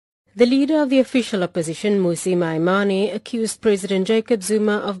The leader of the official opposition, Mmusi Maimane, accused President Jacob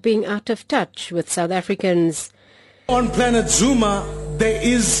Zuma of being out of touch with South Africans. On planet Zuma, there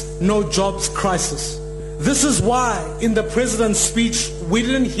is no jobs crisis. This is why in the president's speech, we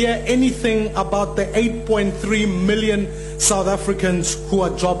didn't hear anything about the 8.3 million South Africans who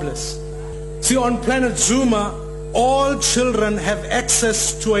are jobless. See, on planet Zuma, all children have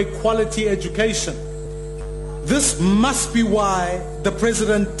access to a quality education. This must be why the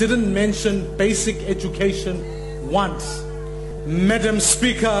president didn't mention basic education once. Madam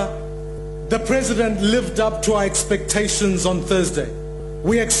Speaker, the president lived up to our expectations on Thursday.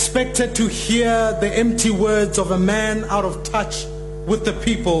 We expected to hear the empty words of a man out of touch with the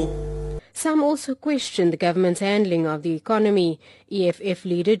people. Some also questioned the government's handling of the economy. EFF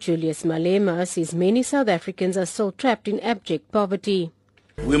leader Julius Malema says many South Africans are still trapped in abject poverty.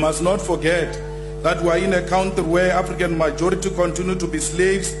 We must not forget that we are in a country where African majority continue to be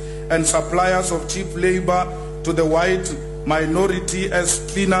slaves and suppliers of cheap labor to the white minority as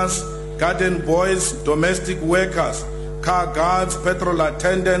cleaners, garden boys, domestic workers, car guards, petrol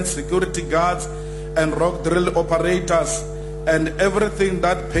attendants, security guards, and rock drill operators, and everything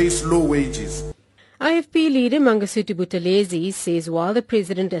that pays low wages. IFP leader Mangosuthu Buthelezi says while the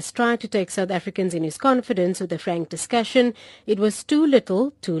president has tried to take South Africans in his confidence with a frank discussion, it was too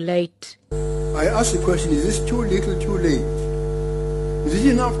little, too late. I ask the question, is this too little, too late? Is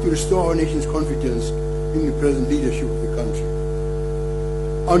it enough to restore our nation's confidence in the present leadership of the country?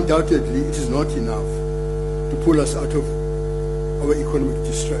 Undoubtedly, it is not enough to pull us out of our economic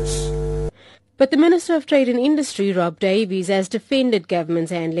distress. But the Minister of Trade and Industry, Rob Davies, has defended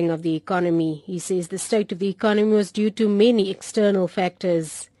government's handling of the economy. He says the state of the economy was due to many external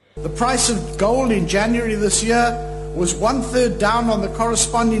factors. The price of gold in January this year was 1/3 down on the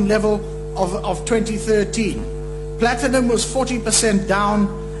corresponding level of 2013. Platinum was 40% down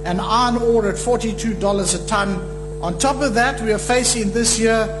and iron ore at $42 a ton. On top of that, we are facing this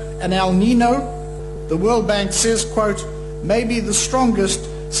year an El Nino. The World Bank says, quote, may be the strongest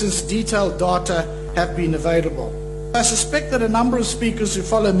since detailed data have been available. I suspect that a number of speakers who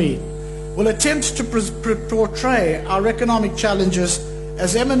follow me will attempt to portray our economic challenges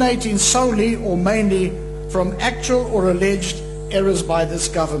as emanating solely or mainly from actual or alleged errors by this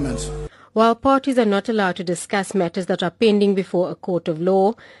government. While parties are not allowed to discuss matters that are pending before a court of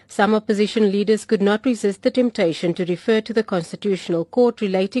law, some opposition leaders could not resist the temptation to refer to the Constitutional Court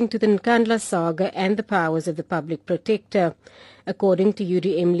relating to the Nkandla saga and the powers of the public protector. According to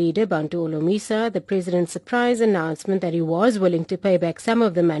UDM leader Bantu Olomisa, the president's surprise announcement that he was willing to pay back some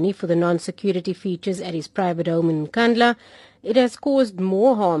of the money for the non-security features at his private home in Nkandla, it has caused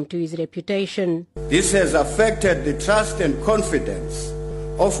more harm to his reputation. This has affected the trust and confidence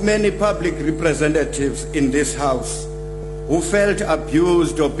of many public representatives in this House who felt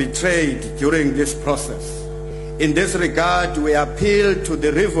abused or betrayed during this process. In this regard, we appeal to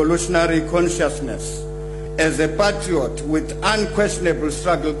the revolutionary consciousness as a patriot with unquestionable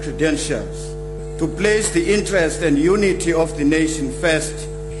struggle credentials to place the interest and unity of the nation first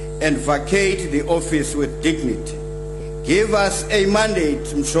and vacate the office with dignity. Give us a mandate,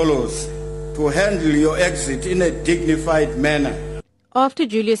 Msholos, to handle your exit in a dignified manner. After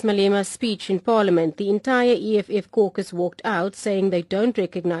Julius Malema's speech in Parliament, the entire EFF caucus walked out saying they don't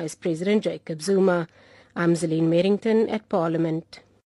recognize President Jacob Zuma. I'm Zalene Merrington at Parliament.